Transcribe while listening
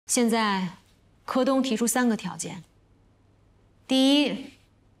现在，柯东提出3个条件：第一，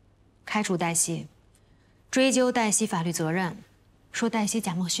开除黛西，追究黛西法律责任，说黛西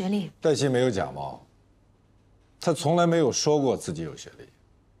假冒学历。黛西没有假冒，她从来没有说过自己有学历。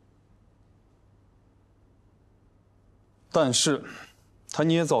但是，她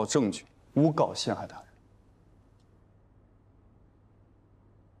捏造证据，诬告陷害他人。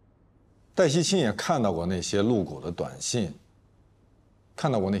黛西亲眼看到过那些露骨的短信，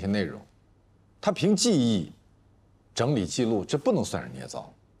看到过那些内容，她凭记忆整理记录，这不能算是捏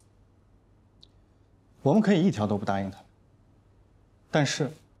造。我们可以一条都不答应他，但是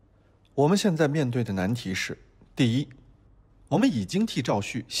我们现在面对的难题是：第一，我们已经替赵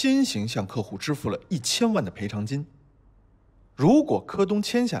旭先行向客户支付了1000万的赔偿金。如果柯东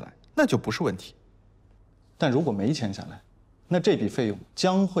签下来，那就不是问题；但如果没签下来，那这笔费用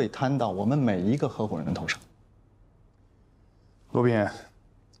将会摊到我们每一个合伙人的头上。罗宾，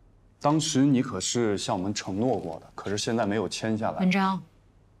当时你可是向我们承诺过的，可是现在没有签下来。文章，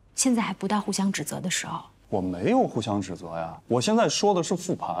现在还不到互相指责的时候。我没有互相指责呀，我现在说的是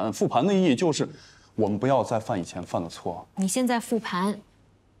复盘，复盘的意义就是我们不要再犯以前犯的错。你现在复盘，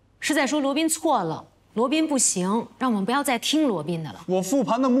是在说罗宾错了。罗宾不行，让我们不要再听罗宾的了。我复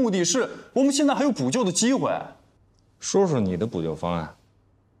盘的目的是，我们现在还有补救的机会。说说你的补救方案。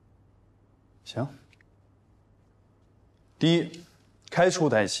行。第一，开除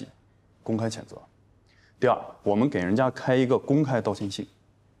黛西，公开谴责；第二，我们给人家开一个公开道歉信；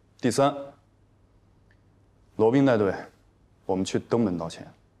第三，罗宾带队，我们去登门道歉。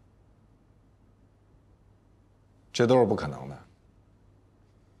这都是不可能的。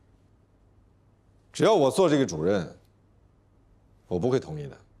只要我做这个主任，我不会同意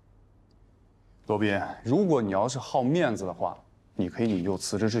的。罗宾，如果你要是好面子的话，你可以你就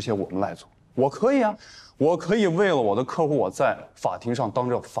辞职，这些我们来做。我可以啊，我可以为了我的客户，我在法庭上当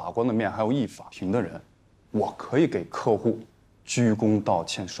着法官的面，还有议法庭的人，我可以给客户鞠躬道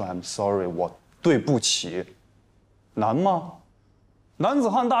歉，说 I'm sorry， 我对不起。难吗？男子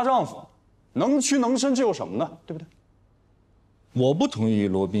汉大丈夫，能屈能伸，这有什么呢？对不对？我不同意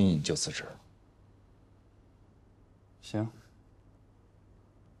罗宾你就辞职。行，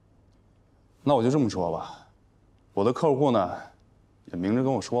那我就这么说吧，我的客户呢，也明着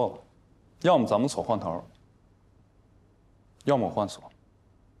跟我说了，要么咱们锁换头，要么我换锁，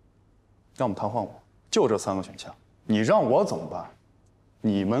要么他换我，就这3个选项。你让我怎么办？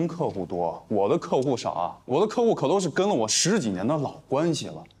你们客户多，我的客户少啊，我的客户可都是跟了我10几年的老关系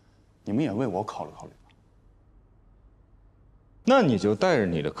了，你们也为我考虑考虑吧。那你就带着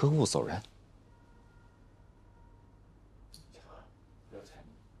你的客户走人。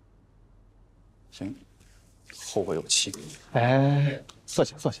行，后会有期。哎，坐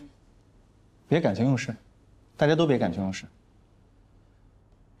下坐下，别感情用事，大家都别感情用事。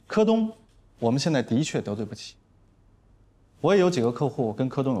柯东，我们现在的确得罪不起。我也有几个客户跟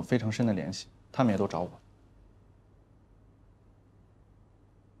柯东有非常深的联系，他们也都找我。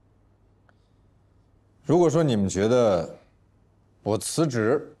如果说你们觉得我辞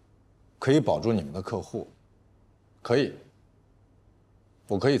职可以保住你们的客户，可以，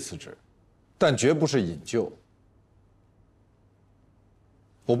我可以辞职，但绝不是引咎。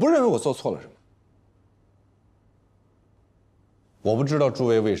我不认为我做错了什么，我不知道诸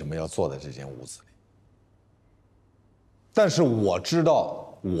位为什么要坐在这间屋子里，但是我知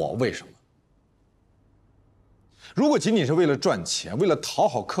道我为什么。如果仅仅是为了赚钱，为了讨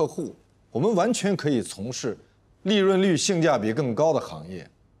好客户，我们完全可以从事利润率、性价比更高的行业。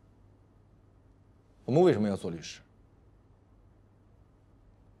我们为什么要做律师？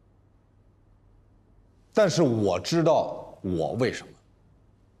但是我知道我为什么。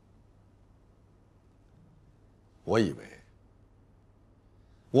我以为，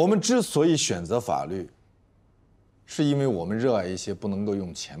我们之所以选择法律，是因为我们热爱一些不能够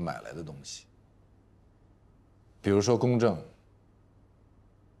用钱买来的东西，比如说公正、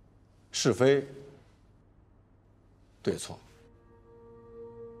是非、对错。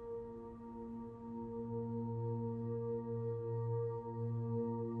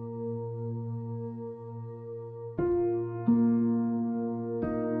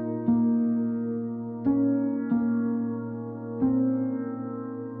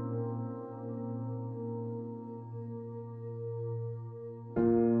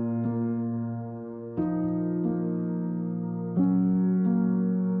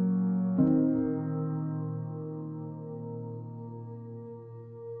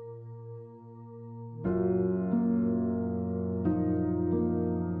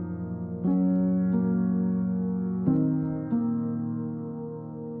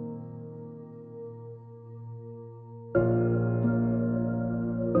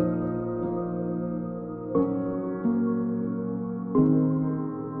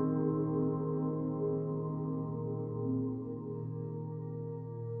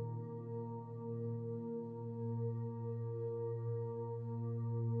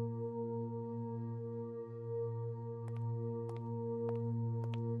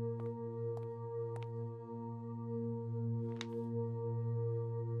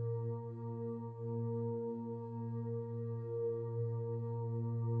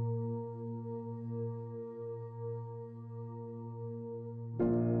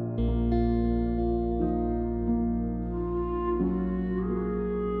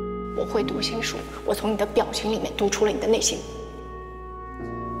我会读心术，我从你的表情里面读出了你的内心。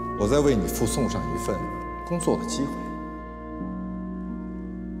我在为你附送上一份工作的机会。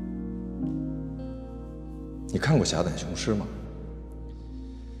你看过《侠胆雄狮》吗？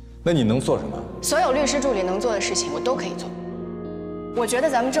那你能做什么？所有律师助理能做的事情，我都可以做。我觉得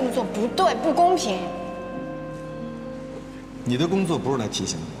咱们这么做不对，不公平。你的工作不是来提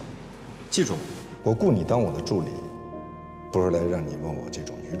醒我，记住，我雇你当我的助理，不是来让你问我这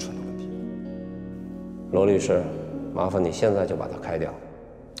种愚蠢的问题。罗律师，麻烦你现在就把他开掉。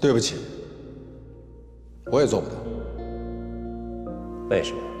对不起，我也做不到。为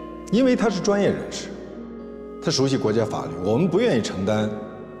什么？因为他是专业人士，他熟悉国家法律，我们不愿意承担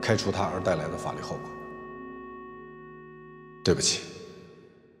开除他而带来的法律后果。对不起。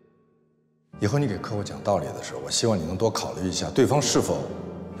以后你给客户讲道理的时候，我希望你能多考虑一下对方是否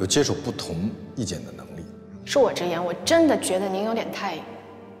有接受不同意见的能力。恕我直言，我真的觉得您有点太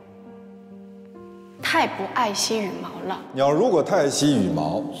不爱惜羽毛了。鸟如果太爱惜羽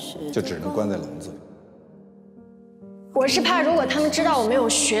毛，就只能关在笼子里。我是怕，如果他们知道我没有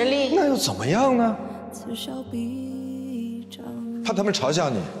学历，那又怎么样呢？怕他们嘲笑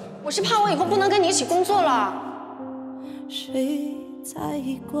你？我是怕我以后不能跟你一起工作了。谁在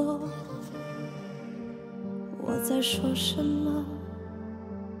意过我在说什么？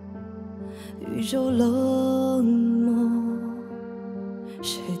宇宙冷漠，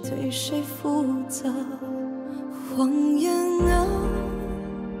谁对谁负责？谎言啊，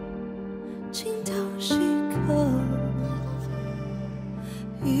尽头是刻，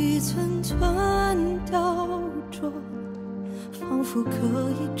一寸寸雕琢，仿佛可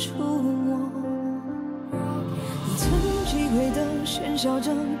以触摸。曾击溃的喧嚣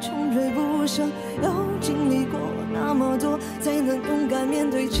着，穷追不舍，要经历过那么多，才能勇敢面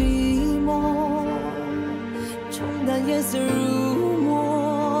对寂寞，冲淡夜色如墨。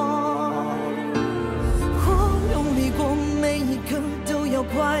我用力过，每一刻都要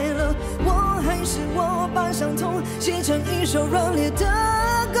快乐，我还是我，把伤痛写成一首热烈的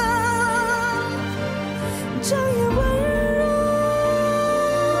歌，这也温柔。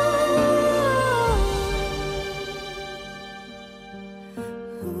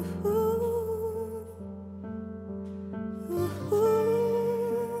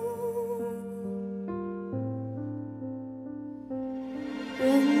人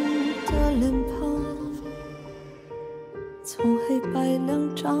的脸庞从黑白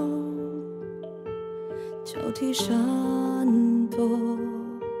两张交替闪躲，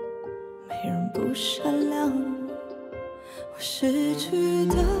没人不善良。我失去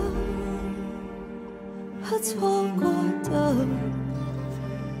的和错过的，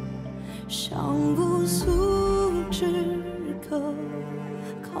像无数之歌，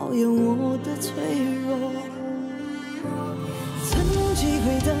考验我的脆弱。曾击溃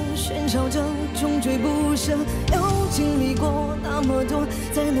的喧嚣着，穷追不舍，要经历过那么多，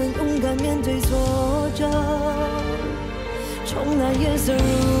才能勇敢面对挫折，冲淡夜色如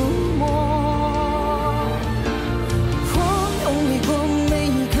墨。我用力过，每一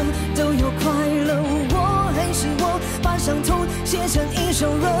刻都有快乐，我还是我，把伤痛写成一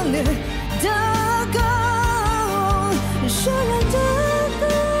首热烈的歌，绚烂的歌。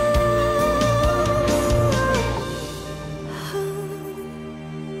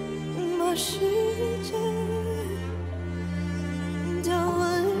世界的温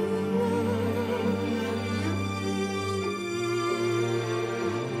柔，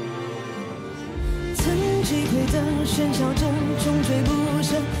曾击溃的喧嚣着，穷追不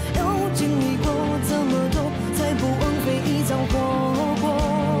舍，要经历过这么多，才不枉费一遭活过，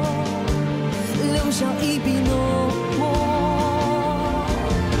留下一笔浓墨。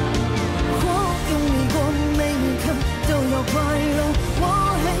我用力过，每一刻都要快乐，我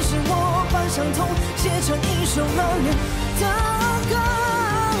还是我。把伤痛写成一首热烈的歌，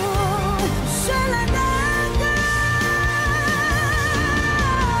绚烂的歌，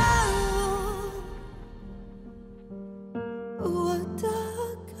我的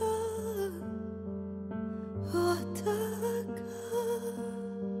歌，我的歌。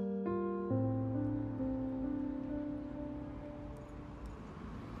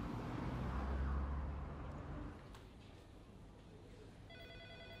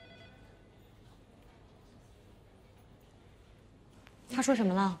他说什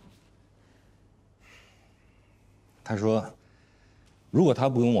么了？他说，如果他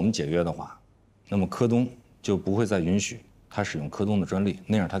不跟我们解约的话，那么柯东就不会再允许他使用柯东的专利，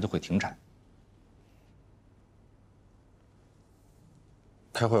那样他就会停产。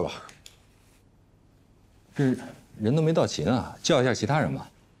开会吧。这人都没到齐呢，叫一下其他人吧。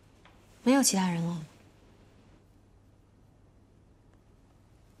没有其他人了。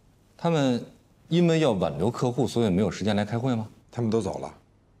他们因为要挽留客户，所以没有时间来开会吗？他们都走了，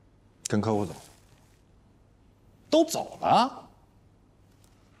跟客户走。都走了？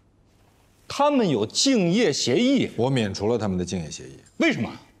他们有竞业协议，我免除了他们的竞业协议。为什么？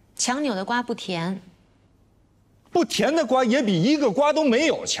强扭的瓜不甜，不甜的瓜也比一个瓜都没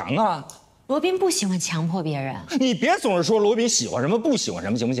有强啊！罗宾不喜欢强迫别人。你别总是说罗宾喜欢什么不喜欢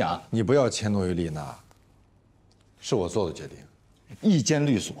什么，行不行？你不要迁怒于丽娜，是我做的决定。一间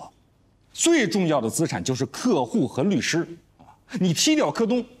律所，最重要的资产就是客户和律师啊！你踢掉柯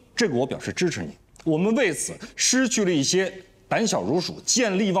东，这个我表示支持你。我们为此失去了一些胆小如鼠、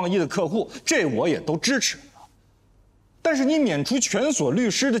见利忘义的客户，这我也都支持。但是你免除全所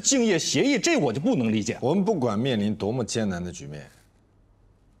律师的竞业协议，这我就不能理解。我们不管面临多么艰难的局面，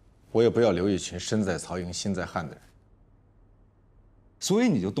我也不要留一群身在曹营心在汉的人。所以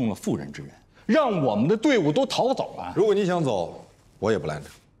你就动了妇人之仁，让我们的队伍都逃走了。如果你想走，我也不拦着。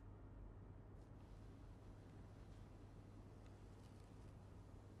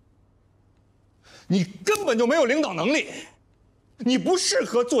你根本就没有领导能力，你不适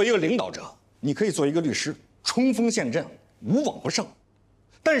合做一个领导者。你可以做一个律师，冲锋陷阵，无往不胜，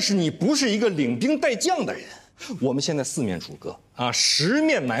但是你不是一个领兵带将的人。我们现在四面楚歌啊，十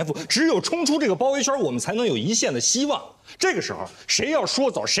面埋伏，只有冲出这个包围圈，我们才能有一线的希望。这个时候，谁要说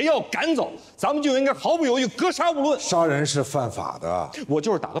走，谁要赶走，咱们就应该毫不犹豫，格杀勿论。杀人是犯法的。我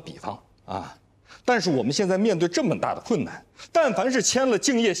就是打个比方啊，但是我们现在面对这么大的困难，但凡是签了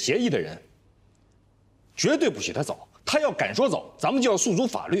竞业协议的人，绝对不许他走。他要敢说走，咱们就要诉诸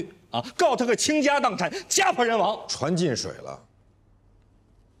法律啊，告他个倾家荡产、家破人亡。船进水了，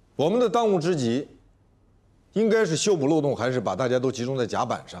我们的当务之急，应该是修补漏洞，还是把大家都集中在甲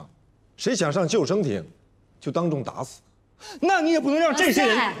板上？谁想上救生艇，就当众打死。那你也不能让这些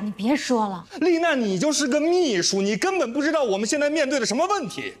人……你别说了，丽娜，你就是个秘书，你根本不知道我们现在面对的什么问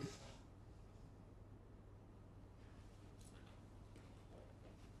题。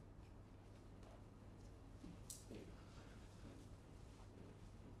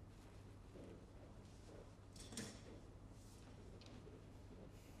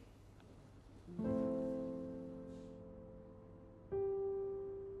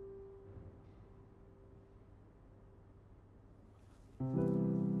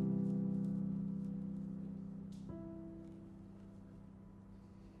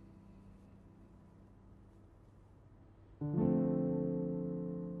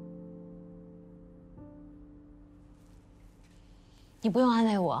你不用安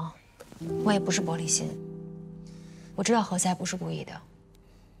慰我，我也不是玻璃心。我知道何塞不是故意的。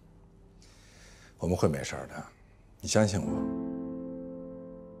我们会没事的，你相信我。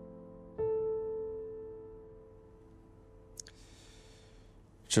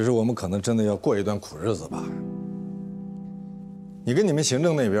只是我们可能真的要过一段苦日子吧。你跟你们行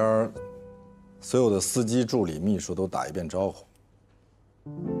政那边所有的司机、助理、秘书都打一遍招呼。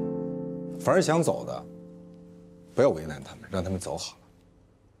凡是想走的，不要为难他们，让他们走好了。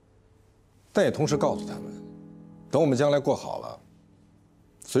但也同时告诉他们，等我们将来过好了，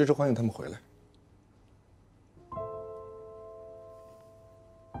随时欢迎他们回来。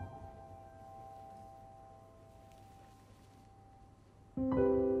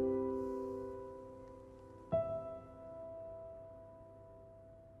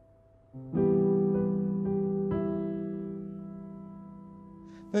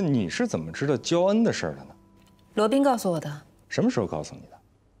那你是怎么知道焦恩的事儿的呢？罗宾告诉我的。什么时候告诉你的？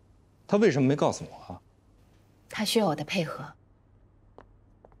他为什么没告诉我啊？他需要我的配合。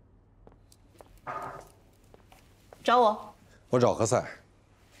找我？我找何塞。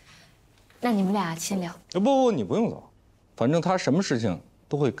那你们俩先聊。不，你不用走，反正他什么事情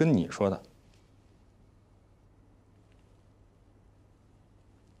都会跟你说的。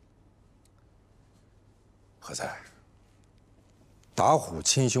何塞，打虎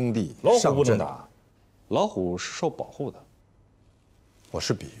亲兄弟，老虎不能打，老虎是受保护的。我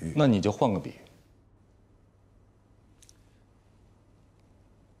是比喻，那你就换个比喻。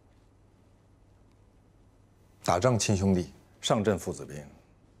打仗亲兄弟，上阵父子兵。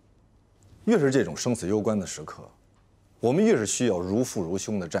越是这种生死攸关的时刻，我们越是需要如父如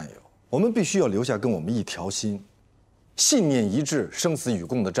兄的战友。我们必须要留下跟我们一条心、信念一致、生死与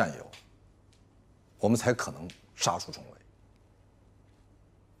共的战友，我们才可能杀出重围。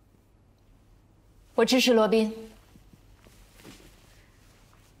我支持罗宾，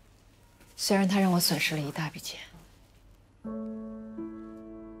虽然他让我损失了一大笔钱。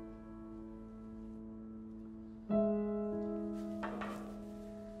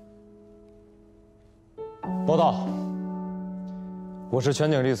报道，我是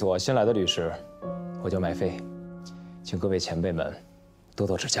全景律所新来的律师，我叫麦飞，请各位前辈们多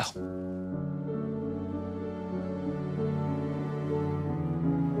多指教。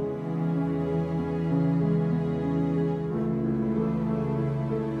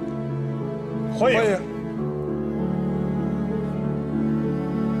欢迎。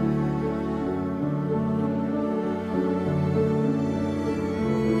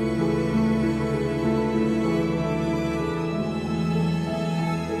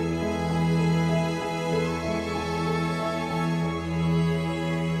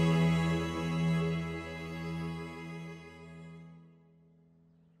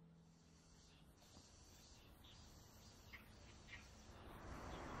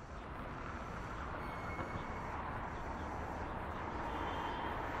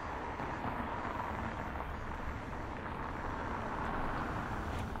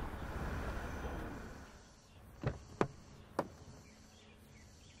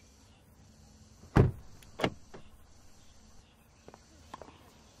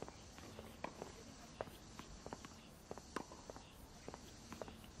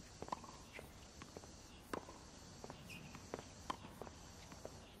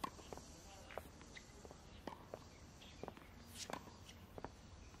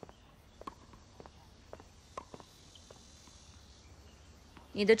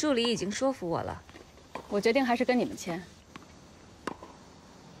 你的助理已经说服我了，我决定还是跟你们签。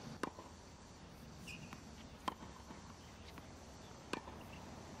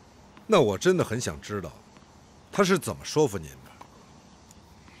那我真的很想知道，他是怎么说服您的？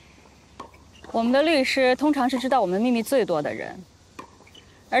我们的律师通常是知道我们秘密最多的人，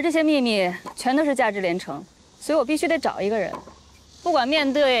而这些秘密全都是价值连城，所以我必须得找一个人，不管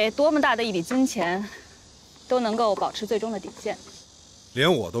面对多么大的一笔金钱，都能够保持最终的底线。 连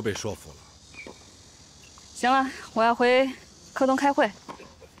我都被说服了。行了，我要回科东开会。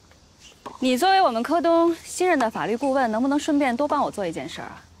你作为我们科东新任的法律顾问，能不能顺便多帮我做一件事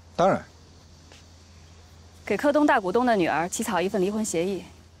啊？当然。给科东大股东的女儿起草一份离婚协议。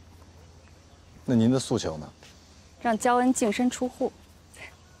那您的诉求呢？让焦恩净身出户，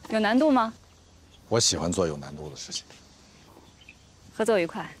有难度吗？我喜欢做有难度的事情。合作愉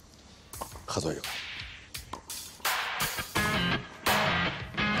快。合作愉快。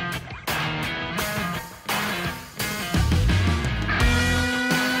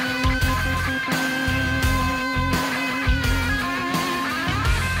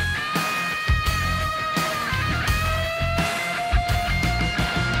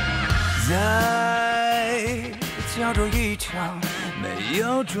 在角逐一场没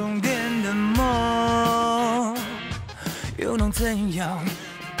有终点的梦，又能怎样？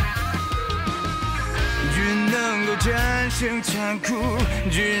只能够战胜残酷，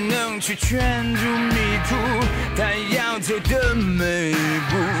只能去圈住迷途。他要走的每一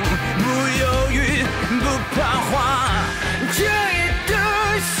步，不犹豫，不彷徨，这夜的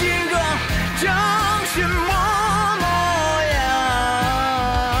星光长什么模样？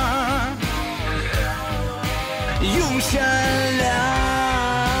用善良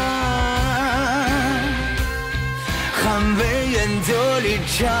捍卫原则立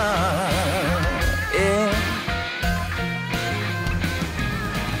场。